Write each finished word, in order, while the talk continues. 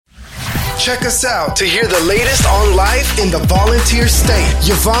Check us out to hear the latest on life in the volunteer state.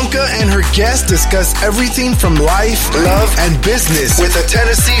 Yvanka and her guests discuss everything from life, love, and business with a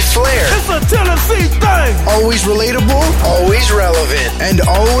Tennessee flair. It's a Tennessee thing. Always relatable, always relevant, and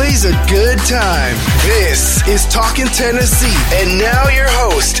always a good time. This is Talking Tennessee, and now your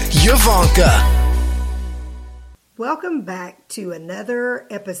host, Yvanka. Welcome back to another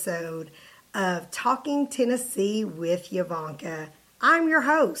episode of Talking Tennessee with Yvanka. I'm your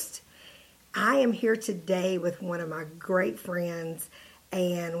host. I am here today with one of my great friends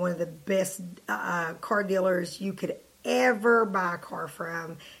and one of the best car dealers you could ever buy a car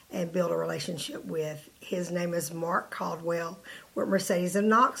from and build a relationship with. His name is Mark Caldwell with Mercedes of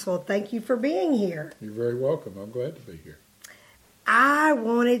Knoxville. Thank you for being here. You're very welcome. I'm glad to be here. I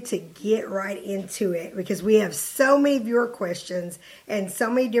wanted to get right into it because we have so many viewer questions and so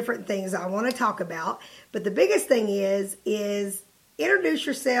many different things I want to talk about. But the biggest thing is introduce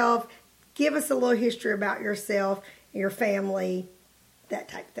yourself, give us a little history about yourself, your family, that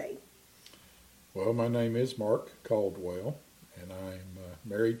type of thing. Well, my name is Mark Caldwell, and I'm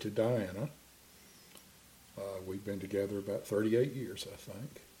married to Diana. We've been together about 38 years, I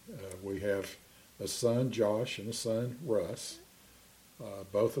think. We have a son, Josh, and a son, Russ.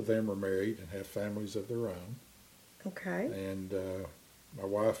 Both of them are married and have families of their own. Okay. And my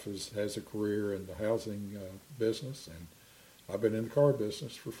wife has a career in the housing business, and I've been in the car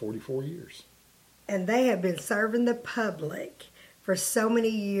business for 44 years. And they have been serving the public for so many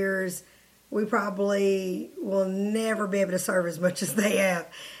years. We probably will never be able to serve as much as they have.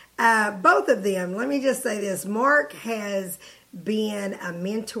 Both of them, let me just say this. Mark has been a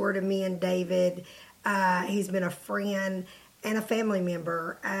mentor to me and David. He's been a friend and a family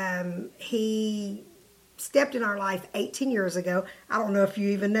member. He stepped in our life 18 years ago. I don't know if you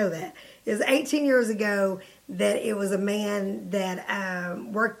even know that. It was 18 years ago that it was a man that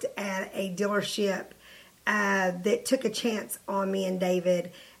worked at a dealership that took a chance on me and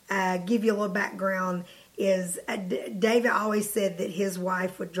David. Give you a little background is David always said that his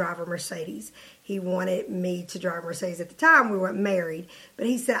wife would drive a Mercedes. He wanted me to drive a Mercedes. At the time, we weren't married, but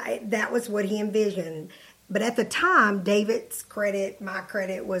he said that was what he envisioned. But at the time, David's credit, my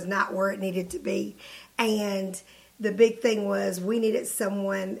credit, was not where it needed to be. And the big thing was we needed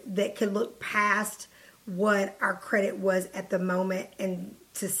someone that could look past what our credit was at the moment and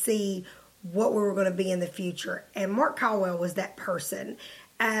to see what we were going to be in the future. And Mark Caldwell was that person.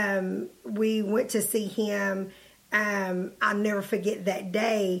 We went to see him. I'll never forget that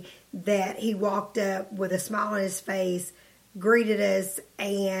day that he walked up with a smile on his face, greeted us,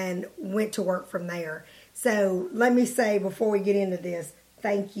 and went to work from there. So let me say before we get into this,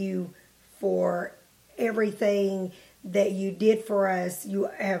 thank you for everything that you did for us. You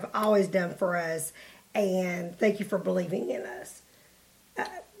have always done for us. And thank you for believing in us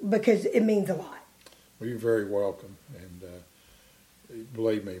because it means a lot. Well, you're very welcome. And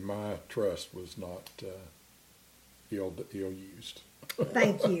believe me, my trust was not ill-used.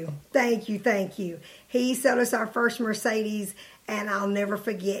 Thank you. Thank you. Thank you. He sold us our first Mercedes, and I'll never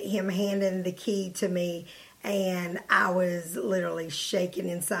forget him handing the key to me, and I was literally shaking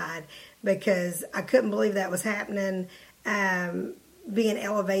inside because I couldn't believe that was happening, being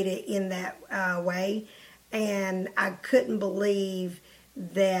elevated in that way, and I couldn't believe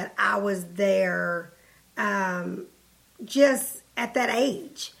that I was there just at that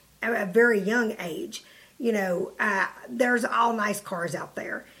age, at a very young age. You know, there's all nice cars out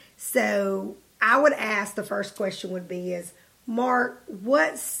there. So I would ask, the first question would be is, Mark,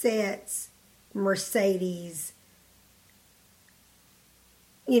 what sets Mercedes,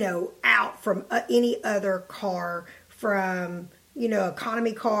 out from any other car, from,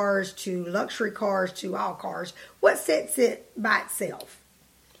 economy cars to luxury cars to all cars? What sets it by itself?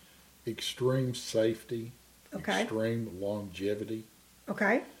 Extreme safety, okay. Extreme longevity.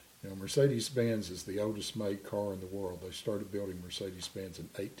 Okay. Mercedes-Benz is the oldest made car in the world. They started building Mercedes-Benz in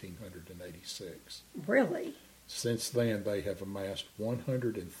 1886. Really? Since then, they have amassed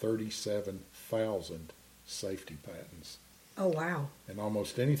 137,000 safety patents. Oh, wow. And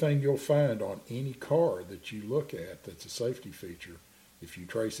almost anything you'll find on any car that you look at that's a safety feature, if you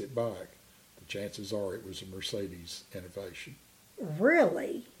trace it back, the chances are it was a Mercedes innovation.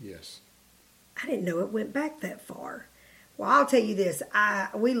 Really? Yes. I didn't know it went back that far. Well, I'll tell you this.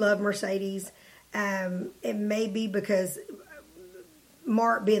 We love Mercedes. It may be because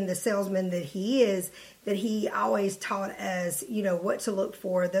Mark, being the salesman that he is, that he always taught us, what to look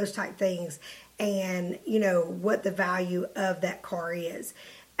for, those type things, and, what the value of that car is.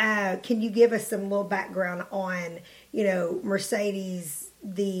 Can you give us some little background on, Mercedes,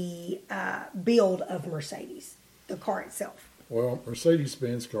 the build of Mercedes, the car itself? Well,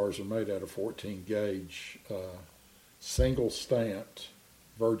 Mercedes-Benz cars are made out of 14 gauge, single stamped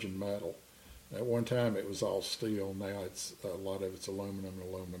virgin metal. At one time it was all steel. Now it's a lot of it's aluminum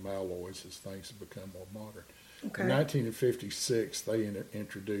and aluminum alloys as things have become more modern. Okay. In 1956, they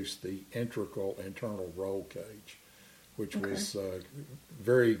introduced the integral internal roll cage, which was a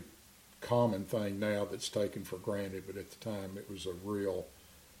very common thing now that's taken for granted, but at the time it was a real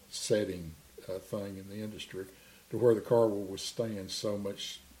setting thing in the industry, to where the car will withstand so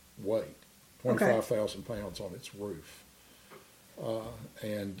much weight, 25,000 pounds on its roof.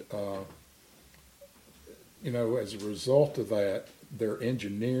 As a result of that, their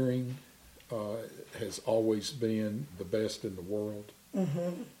engineering has always been the best in the world,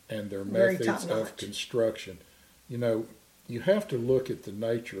 and their methods of construction. You have to look at the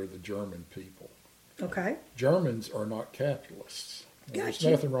nature of the German people. Okay. Germans are not capitalists. There's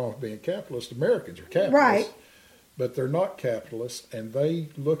Gotcha. nothing wrong with being capitalist. Americans are capitalists. Right. But they're not capitalists, and they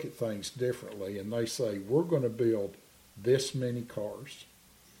look at things differently, and they say, we're going to build this many cars,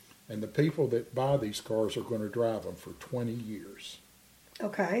 and the people that buy these cars are going to drive them for 20 years.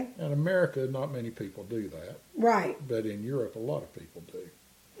 Okay. In America, not many people do that. Right. But in Europe, a lot of people do.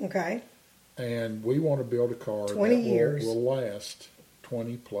 Okay. And we want to build a car 20 that years. will last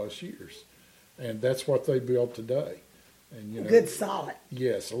 20 plus years. And that's what they build today. And Good solid.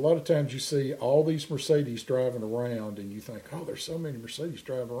 Yes, a lot of times you see all these Mercedes driving around and you think, oh, there's so many Mercedes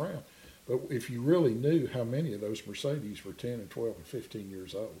driving around. But if you really knew how many of those Mercedes were 10 and 12 and 15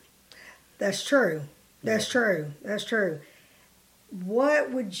 years old. That's true. That's true. That's true.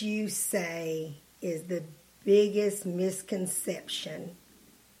 What would you say is the biggest misconception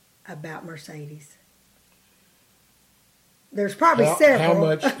about Mercedes? There's probably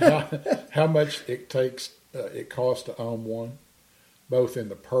several. How much it takes? It costs to own one, both in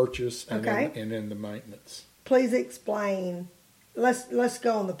the purchase and in the maintenance. Please explain. Let's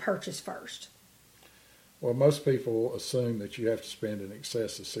go on the purchase first. Well, most people assume that you have to spend in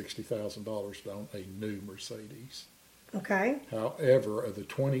excess of $60,000 to own a new Mercedes. Okay. However, of the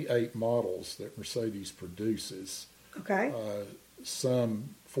 28 models that Mercedes produces,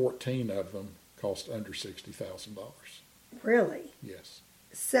 some 14 of them cost under $60,000. Really? Yes.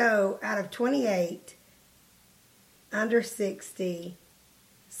 So out of 28, under 60.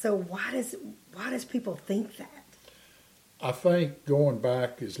 So why does people think that? I think going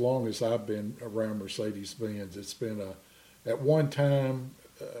back as long as I've been around Mercedes-Benz, it's been at one time,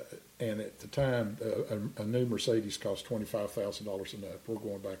 and at the time, a new Mercedes cost $25,000 and up. We're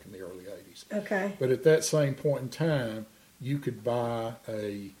going back in the early 80s. Okay. But at that same point in time, you could buy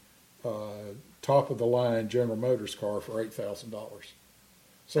a top-of-the-line General Motors car for $8,000.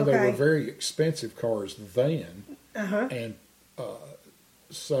 So they were very expensive cars then, and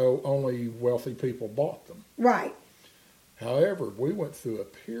so only wealthy people bought them. Right. However, we went through a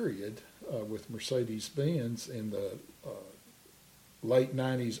period with Mercedes-Benz in the late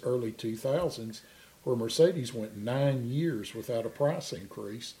 90s, early 2000s, where Mercedes went 9 years without a price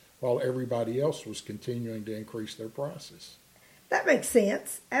increase while everybody else was continuing to increase their prices. That makes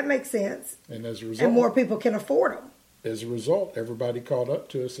sense. And as a result, and more people can afford them. As a result, everybody caught up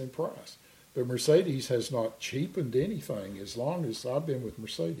to us in price. But Mercedes has not cheapened anything. As long as I've been with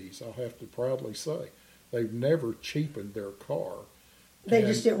Mercedes, I'll have to proudly say, they've never cheapened their car. They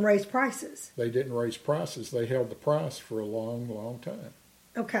just didn't raise prices. They didn't raise prices. They held the price for a long, long time.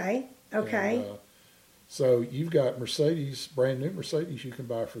 Okay. And, so you've got Mercedes, brand new Mercedes you can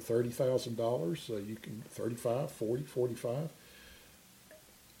buy for $30,000. You can $35,000, $40,000,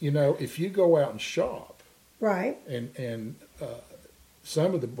 $45,000. If you go out and shop, right, and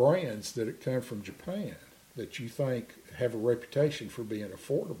some of the brands that come from Japan that you think have a reputation for being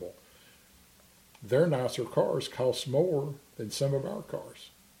affordable, their nicer cars cost more than some of our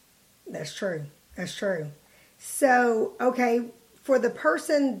cars. That's true. So, for the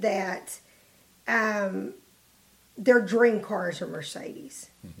person that their dream cars are Mercedes,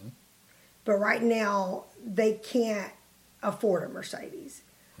 but right now they can't afford a Mercedes,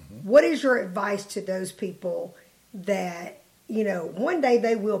 what is your advice to those people that, one day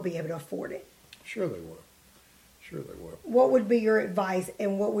they will be able to afford it? Sure they will. What would be your advice,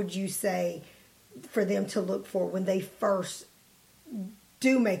 and what would you say for them to look for when they first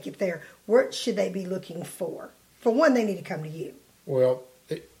do make it there? What should they be looking for? For one, they need to come to you. Well,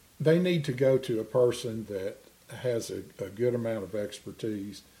 they need to go to a person that has a good amount of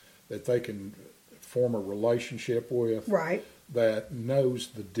expertise, that they can form a relationship with, right, that knows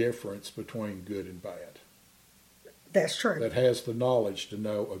the difference between good and bad. That's true. That has the knowledge to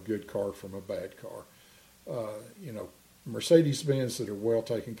know a good car from a bad car. Mercedes-Benz that are well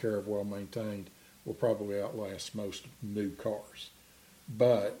taken care of, well maintained, will probably outlast most new cars.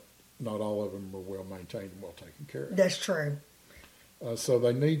 But not all of them are well maintained and well taken care of. That's true. So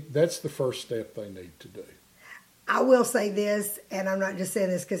that's the first step they need to do. I will say this, and I'm not just saying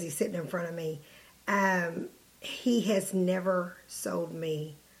this because he's sitting in front of me. He has never sold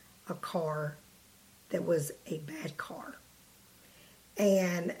me a car that was a bad car.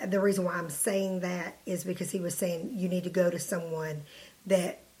 And the reason why I'm saying that is because he was saying you need to go to someone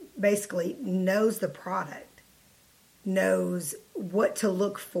that basically knows the product, knows what to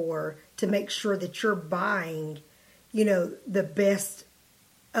look for to make sure that you're buying, the best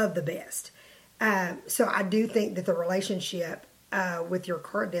of the best. So I do think that the relationship with your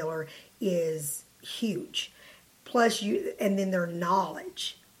car dealer is huge. Plus and then their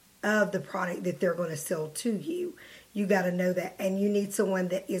knowledge of the product that they're going to sell to you. You got to know that. And you need someone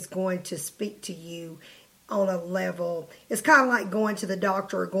that is going to speak to you on a level. It's kind of like going to the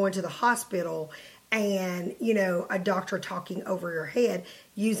doctor or going to the hospital and, a doctor talking over your head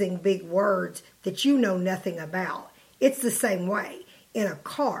using big words that you know nothing about. It's the same way in a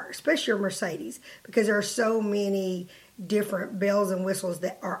car, especially a Mercedes, because there are so many different bells and whistles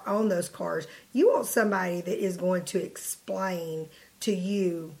that are on those cars. You want somebody that is going to explain to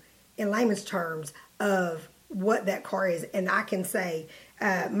you in layman's terms of what that car is. And I can say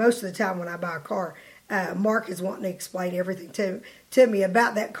most of the time when I buy a car, Mark is wanting to explain everything to me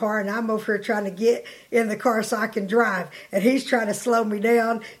about that car, and I'm over here trying to get in the car so I can drive, and he's trying to slow me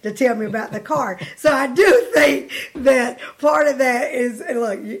down to tell me about the car. So I do think that part of that is,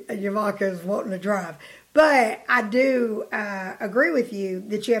 look, Yvanka is wanting to drive. But I do agree with you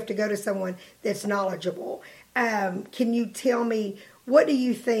that you have to go to someone that's knowledgeable. Can you tell me, what do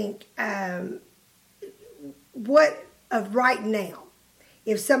you think, what of right now,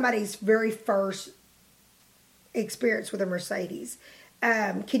 if somebody's very first experience with a Mercedes,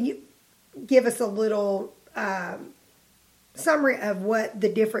 can you give us a little summary of what the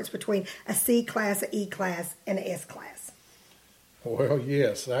difference between a C-Class, an E-Class, and an S-Class? Well,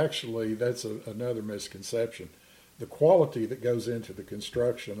 yes, actually, that's another misconception. The quality that goes into the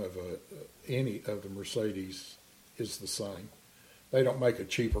construction of any of the Mercedes is the same. They don't make a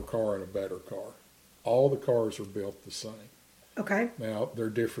cheaper car and a better car. All the cars are built the same. Okay. Now, they're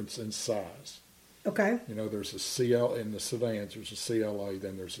different in size. Okay. There's a CL in the sedans. There's a CLA,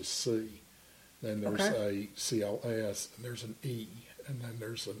 then there's a C, then there's a CLS, and there's an E, and then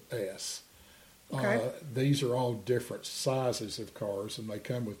there's an S. Okay. These are all different sizes of cars, and they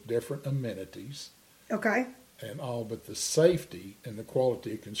come with different amenities. Okay. And all but the safety and the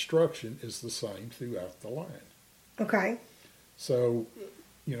quality of construction is the same throughout the line. Okay. So,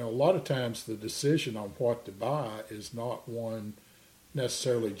 a lot of times the decision on what to buy is not one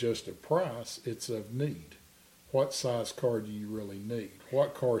necessarily just of price, it's of need. What size car do you really need?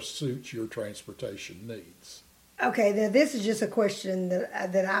 What car suits your transportation needs? Okay, now this is just a question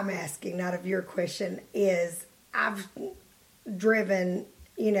that I'm asking, not of your question, is I've driven,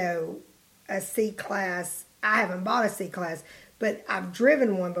 a C-Class. I haven't bought a C-Class, but I've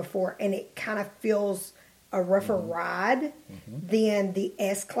driven one before, and it kind of feels a rougher ride than the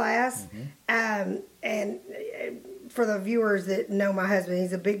S-Class. And for the viewers that know my husband,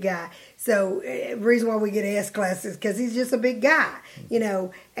 he's a big guy. So the reason why we get an S-Class is because he's just a big guy,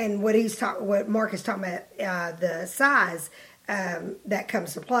 and what Mark is talking about, the size that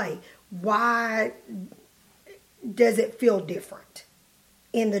comes to play. Why does it feel different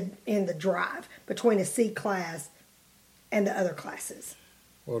in the drive between a C-Class and the other classes?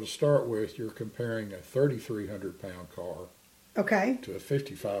 Well, to start with, you're comparing a 3,300-pound car to a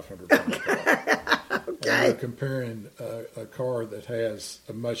 5,500-pound car. Okay. And you're comparing a car that has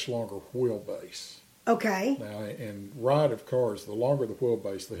a much longer wheelbase. Okay. Now, in ride of cars, the longer the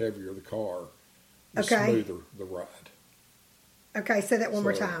wheelbase, the heavier the car, the smoother the ride. Okay, say that one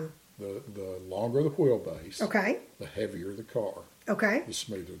more time. The longer the wheelbase, the heavier the car, the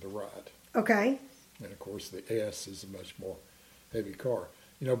smoother the ride. Okay. And, of course, the S is a much more heavy car.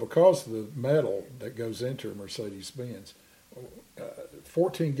 Because of the metal that goes into a Mercedes-Benz,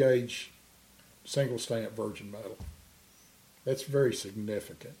 14-gauge single stamp virgin metal, that's very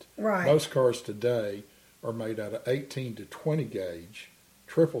significant. Right. Most cars today are made out of 18 to 20-gauge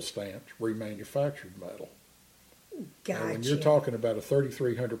triple stamped remanufactured metal. Gotcha. Now, when you're talking about a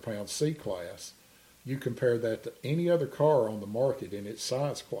 3,300-pound C-Class, you compare that to any other car on the market in its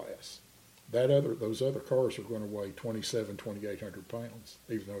size class. Those other cars are going to weigh 2,800 pounds,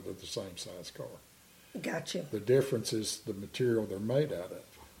 even though they're the same size car. Gotcha. The difference is the material they're made out of.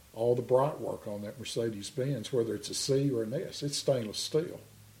 All the bright work on that Mercedes-Benz, whether it's a C or an S, it's stainless steel.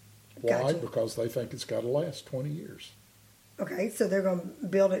 Why? Gotcha. Because they think it's got to last 20 years. Okay, so they're going to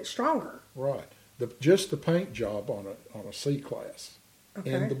build it stronger. Right. Just the paint job on a C-Class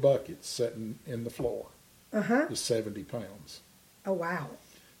Okay. in the bucket sitting in the floor is 70 pounds. Oh, wow.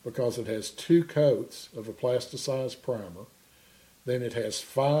 Because it has 2 coats of a plasticized primer, then it has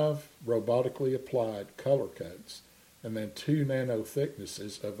 5 robotically applied color coats, and then 2 nano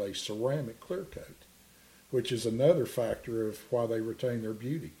thicknesses of a ceramic clear coat, which is another factor of why they retain their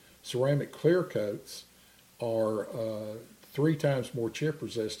beauty. Ceramic clear coats are 3 times more chip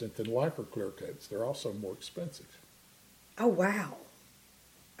resistant than lacquer clear coats. They're also more expensive. Oh, wow.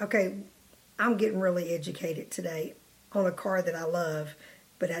 Okay, I'm getting really educated today on a car that I love,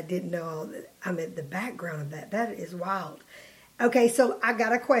 but I didn't know all that. I'm at the background of that. That is wild. Okay, so I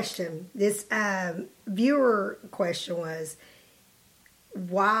got a question. This viewer question was,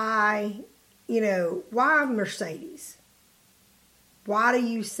 why Mercedes? Why do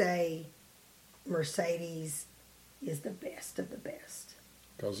you say Mercedes is the best of the best?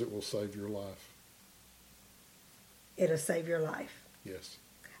 Because it will save your life. It'll save your life. Yes.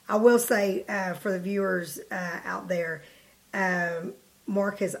 I will say for the viewers out there,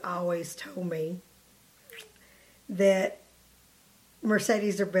 Mark has always told me that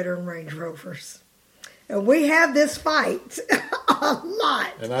Mercedes are better than Range Rovers. And we have this fight a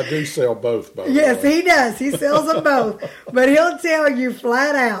lot. And I do sell both, by the Yes, way. he does. He sells them both. But he'll tell you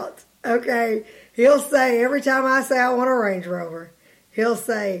flat out, okay? He'll say, every time I say I want a Range Rover, he'll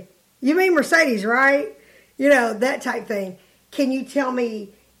say, you mean Mercedes, right? You know, that type thing. Can you tell me,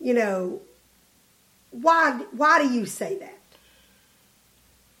 you know, why do you say that?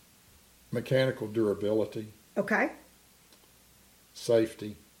 Mechanical durability, Okay.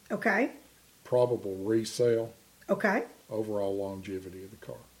 safety, Okay. probable resale, Okay. overall longevity of the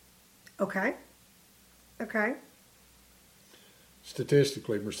car. Okay. Okay.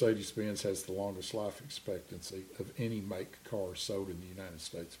 Statistically, Mercedes-Benz has the longest life expectancy of any make car sold in the United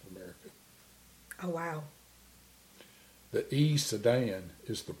States of America. Oh, wow. The E sedan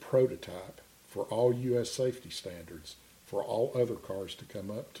is the prototype for all U.S. safety standards for all other cars to come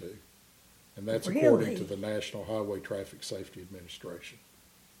up to. And that's according Really? to the National Highway Traffic Safety Administration.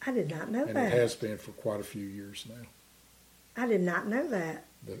 I did not know And that. it has been for quite a few years now. I did not know that.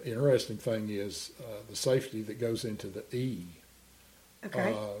 The interesting thing is the safety that goes into the E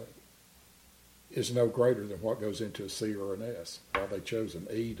Okay. is no greater than what goes into a C or an S. Why they chose an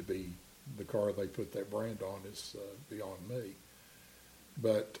E to be the car they put that brand on is beyond me.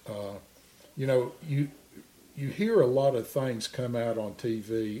 But, you know, you hear a lot of things come out on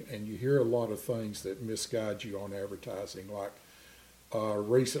TV, and you hear a lot of things that misguide you on advertising. Like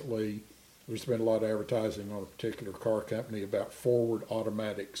recently, there's been a lot of advertising on a particular car company about forward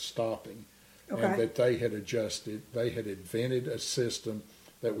automatic stopping. Okay. And that they had invented a system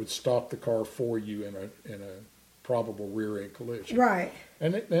that would stop the car for you in a probable rear-end collision. Right.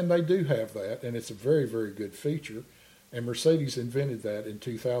 And they do have that, and it's a very, very good feature. And Mercedes invented that in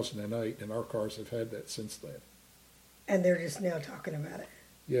 2008, and our cars have had that since then. And they're just now talking about it.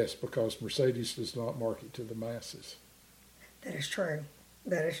 Yes, because Mercedes does not market to the masses. That is true.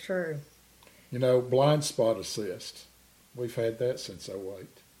 That is true. You know, blind spot assist, we've had that since 08.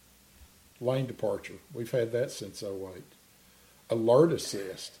 Lane departure, we've had that since 08. Alert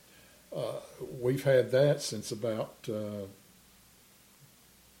assist, we've had that since about 09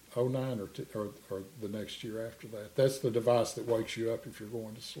 or the next year after that. That's the device that wakes you up if you're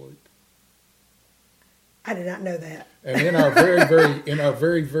going to sleep. I did not know that. And in our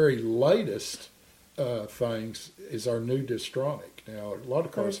very, very latest things is our new Distronic. Now, a lot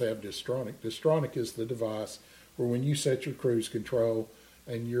of cars have Distronic. Distronic is the device where when you set your cruise control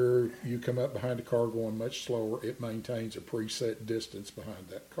and you come up behind a car going much slower, it maintains a preset distance behind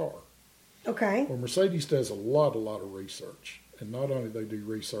that car. Okay. Well, Mercedes does a lot of research. And not only they do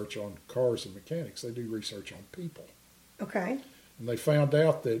research on cars and mechanics, they do research on people. Okay. And they found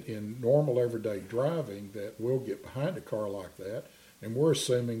out that in normal everyday driving that we'll get behind a car like that, and we're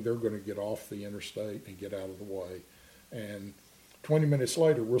assuming they're going to get off the interstate and get out of the way. And 20 minutes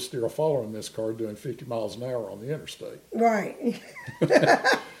later, we're still following this car doing 50 miles an hour on the interstate. Right.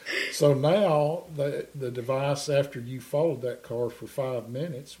 So now the device, after you followed that car for 5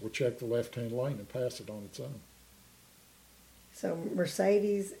 minutes, will check the left-hand lane and pass it on its own. So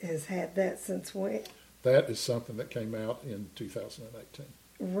Mercedes has had that since when? That is something that came out in 2018.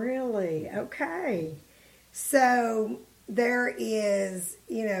 Really? Okay. So there is,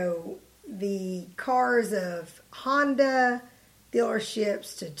 you know, the cars of Honda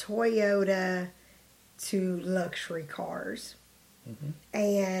dealerships to Toyota to luxury cars. Mm-hmm.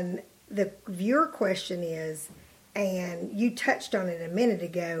 And the viewer question is, and you touched on it a minute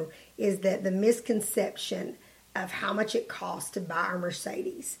ago, is that the misconception of how much it costs to buy a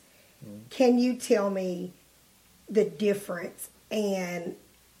Mercedes. Can you tell me the difference and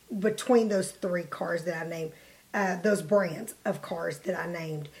between those three cars that I named, those brands of cars that I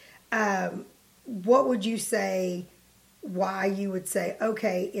named? What would you say? Why you would say,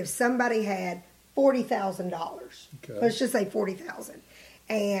 okay, if somebody had $40,000, let's just say 40,000,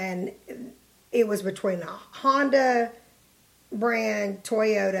 and it was between a Honda brand,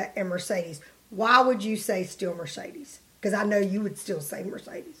 Toyota, and Mercedes, why would you say still Mercedes? Because I know you would still say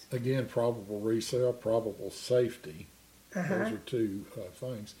Mercedes. Again, probable resale, probable safety. Those are two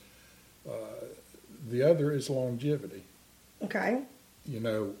things. The other is longevity. Okay. You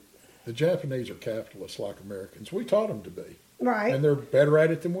know, the Japanese are capitalists like Americans. We taught them to be. Right. And they're better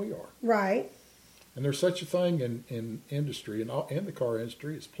at it than we are. Right. And there's such a thing in industry, in the car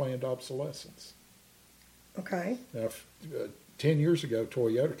industry, it's planned obsolescence. Okay. Now, 10 years ago,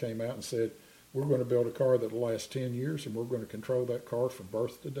 Toyota came out and said, we're going to build a car that will last 10 years, and we're going to control that car from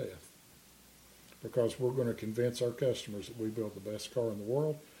birth to death. Because we're going to convince our customers that we build the best car in the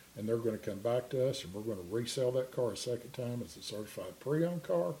world, and they're going to come back to us, and we're going to resell that car a second time as a certified pre-owned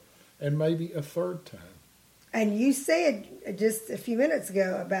car, and maybe a third time. And you said just a few minutes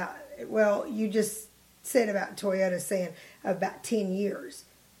ago about, well, you just said about Toyota saying about 10 years.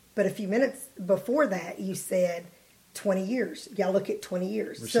 But a few minutes before that, you said 20 years. Y'all look at 20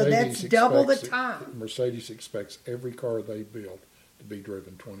 years. So that's double the time. Mercedes expects every car they build to be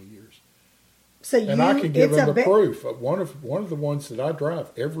driven 20 years. So and I can give them the proof. One of the ones that I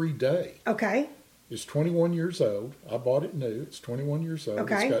drive every day. Okay. Is 21 years old. I bought it new. It's 21 years old.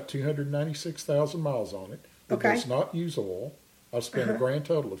 Okay. It's got 296,000 miles on it. It does not use oil. I've spent a grand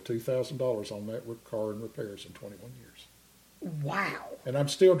total of $2,000 on that car and repairs in 21 years. Wow. And I'm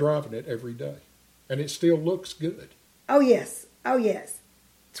still driving it every day. And it still looks good. Oh, yes. Oh, yes.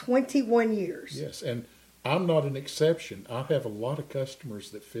 21 years. Yes. And I'm not an exception. I have a lot of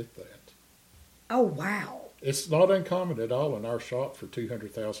customers that fit that. Oh, wow. It's not uncommon at all in our shop for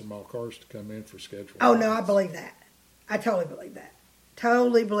 200,000-mile cars to come in for scheduled. Oh, no, I believe that. I totally believe that.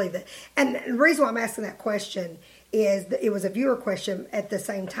 Totally believe that. And the reason why I'm asking that question is that it was a viewer question at the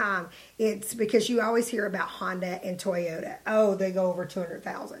same time. It's because you always hear about Honda and Toyota. Oh, they go over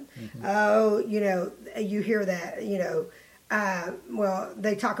 200,000. Mm-hmm. Oh, you hear that, well,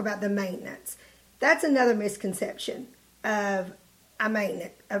 they talk about the maintenance. That's another misconception of a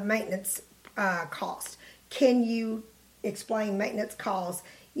maintenance cost. Can you explain maintenance costs?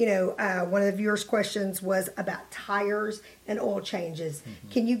 One of the viewers' questions was about tires and oil changes. Mm-hmm.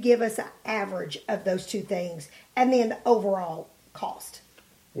 Can you give us an average of those two things and then overall cost?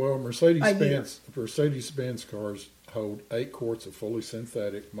 Well, Mercedes-Benz cars hold 8 quarts of fully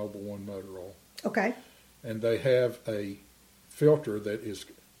synthetic Mobil 1 motor oil. Okay. And they have a filter that is,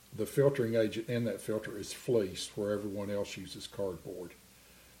 the filtering agent in that filter is fleece, where everyone else uses cardboard.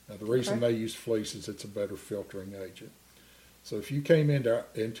 Now, the reason they use fleece is it's a better filtering agent. So if you came into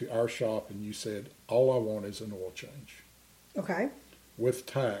our shop and you said, all I want is an oil change. Okay. With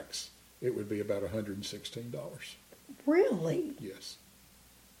tax, it would be about $116. Really? Yes.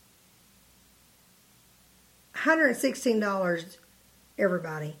 $116,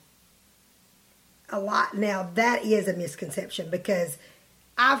 everybody. A lot. Now, that is a misconception because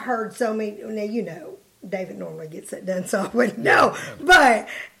I've heard so many, now, David normally gets it done, so I wouldn't know. But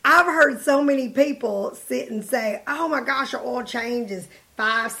I've heard so many people sit and say, "Oh my gosh, an oil change is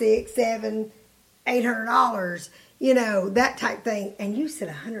 $500, $600, $700, $800." That type thing. And you said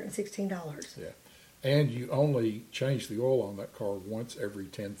 $116. Yeah, and you only change the oil on that car once every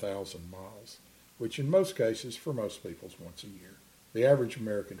 10,000 miles, which in most cases, for most people, is once a year. The average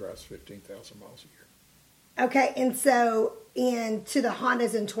American drives 15,000 miles a year. Okay, and so to the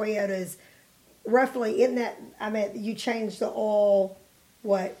Hondas and Toyotas. Roughly, isn't that? I mean, you change the oil.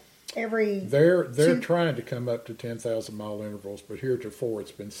 What every? They're trying to come up to 10,000 mile intervals, but heretofore it's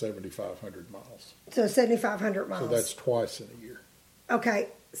been 7,500 miles. So 7,500 miles. So that's twice in a year. Okay,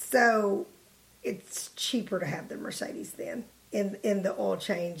 so it's cheaper to have the Mercedes then in the oil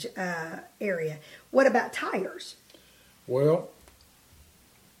change area. What about tires? Well,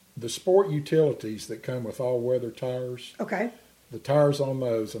 the sport utilities that come with all-weather tires. Okay. The tires on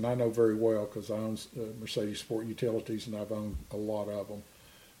those, and I know very well because I own Mercedes Sport Utilities and I've owned a lot of them.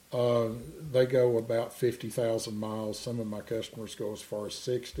 They go about 50,000 miles. Some of my customers go as far as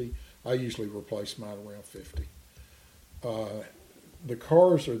 60. I usually replace mine around 50. The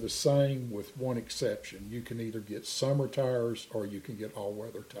cars are the same with one exception. You can either get summer tires or you can get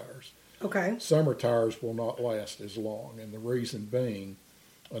all-weather tires. Okay. Summer tires will not last as long, and the reason being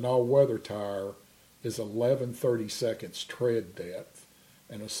an all-weather tire is 11 30-seconds tread depth,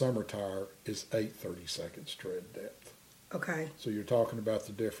 and a summer tire is 8 30-seconds tread depth. Okay. So you're talking about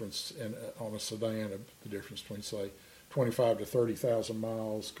the difference on a sedan, the difference between, say, 25 to 30,000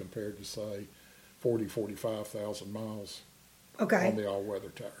 miles compared to, say, 45,000 miles Okay. on the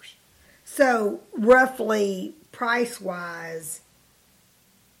all-weather tires. So roughly, price-wise,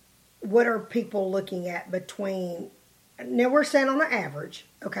 what are people looking at between? Now we're saying on the average,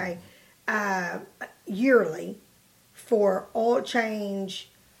 okay, yearly for oil change.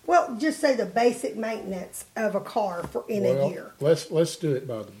 Well, just say the basic maintenance of a car in a year. Let's do it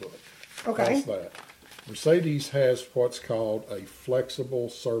by the book. Okay. That's that. Mercedes has what's called a flexible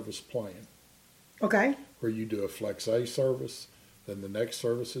service plan, Okay. where you do a Flex A service, then the next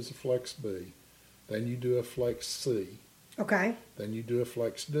service is a Flex B, then you do a Flex C, Okay. then you do a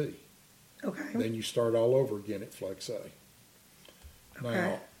Flex D, Okay. then you start all over again at Flex A. Okay.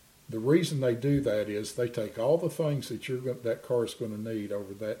 Now, the reason they do that is they take all the things that car is going to need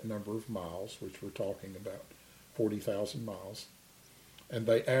over that number of miles, which we're talking about 40,000 miles, and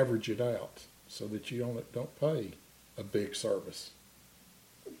they average it out so that you don't pay a big service.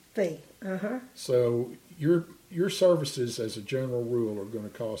 Fee. Uh-huh. So your services, as a general rule, are going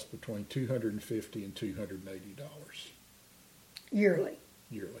to cost between $250 and $280 Yearly.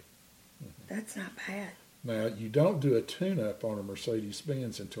 yearly. That's not bad. Now, you don't do a tune-up on a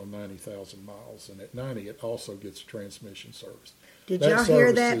Mercedes-Benz until 90,000 miles, and at 90 it also gets a transmission service. Did That y'all hear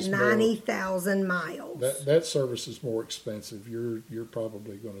service that? is more- 90,000 miles. That service is more expensive. You're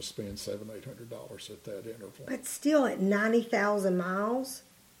probably going to spend $700-800 at that interval. But still, at 90,000 miles,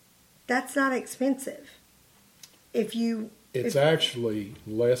 that's not expensive. It's actually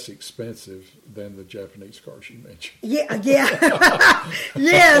less expensive than the Japanese cars you mentioned. Yeah.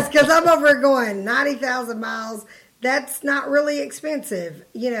 Yes, because I'm over here going 90,000 miles. That's not really expensive.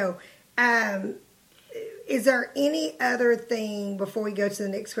 Is there any other thing, before we go to the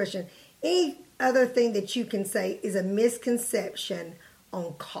next question, any other thing that you can say is a misconception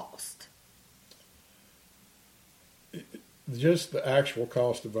on cost? Just the actual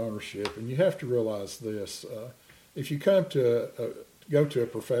cost of ownership, and you have to realize this. If you go to a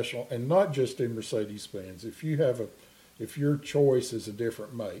professional, and not just in Mercedes-Benz, if your choice is a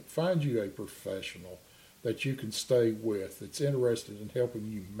different make, find you a professional that you can stay with that's interested in helping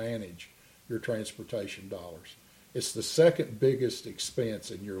you manage your transportation dollars. It's the second biggest expense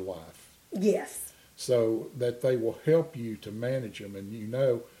in your life. Yes. So that they will help you to manage them, and you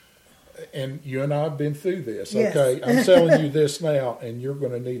and I have been through this. Yes. Okay, I'm selling you this now, and you're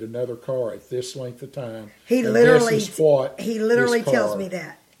going to need another car at this length of time. He and literally this car- tells me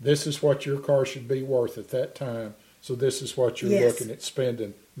that. This is what your car should be worth at that time. So this is what you're Yes. looking at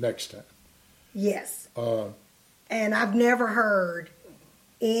spending next time. Yes. And I've never heard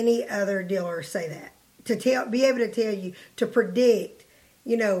any other dealer say that. Be able to tell you, to predict,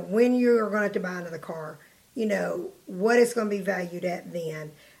 when you're going to have to buy another car, what it's going to be valued at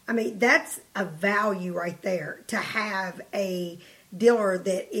then. I mean, that's a value right there, to have a dealer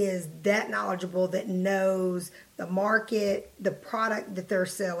that is that knowledgeable, that knows the market, the product that they're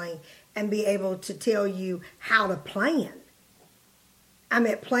selling, and be able to tell you how to plan. I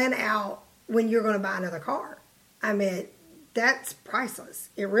mean, plan out when you're going to buy another car. I mean, that's priceless.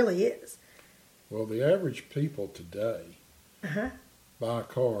 It really is. Well, the average people today buy a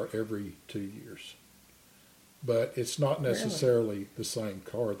car every 2 years. But it's not necessarily the same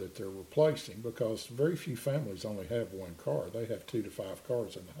car that they're replacing, because very few families only have one car. They have 2 to 5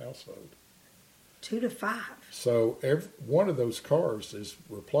 cars in the household. 2 to 5. So one of those cars is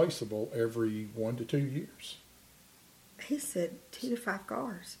replaceable every 1 to 2 years. He said 2 to 5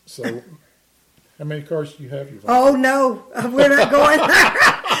 cars. So how many cars do you have? Oh, no. We're not going there.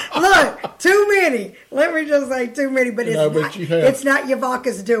 Look, too many. Let me just say too many, but it's not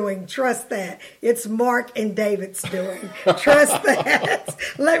Yvanka's doing. Trust that. It's Mark and David's doing. Trust that.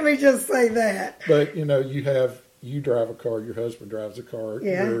 Let me just say that. But, you drive a car, your husband drives a car,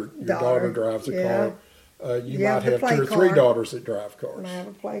 your daughter drives a car. You might have 2 or 3 daughters that drive cars. I have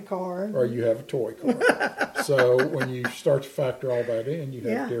a play car. Or you have a toy car. So when you start to factor all that in, you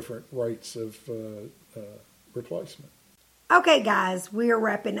have different rates of replacement. Okay, guys, we are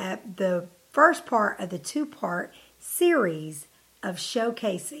wrapping up the first part of the 2-part series of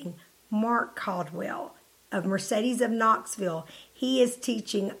showcasing Mark Caldwell of Mercedes of Knoxville. He is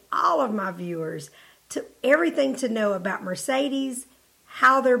teaching all of my viewers everything to know about Mercedes,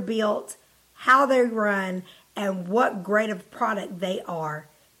 how they're built, how they run, and what great of a product they are.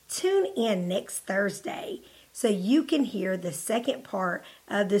 Tune in next Thursday so you can hear the second part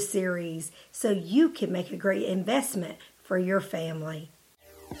of the series, so you can make a great investment for your family.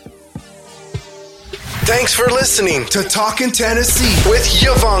 Thanks for listening to Talkin' Tennessee with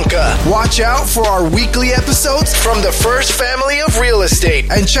Yavanka. Watch out for our weekly episodes from the First Family of Real Estate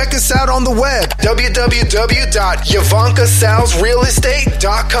and check us out on the web,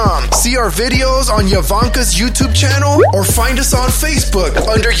 www.yavankasalesrealestate.com. See our videos on Yavanka's YouTube channel or find us on Facebook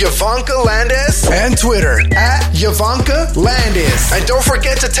under Yavanka Landis and Twitter at Yavanka Landis. And don't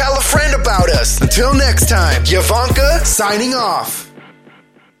forget to tell a friend about us. Until next time, Yavanka signing off.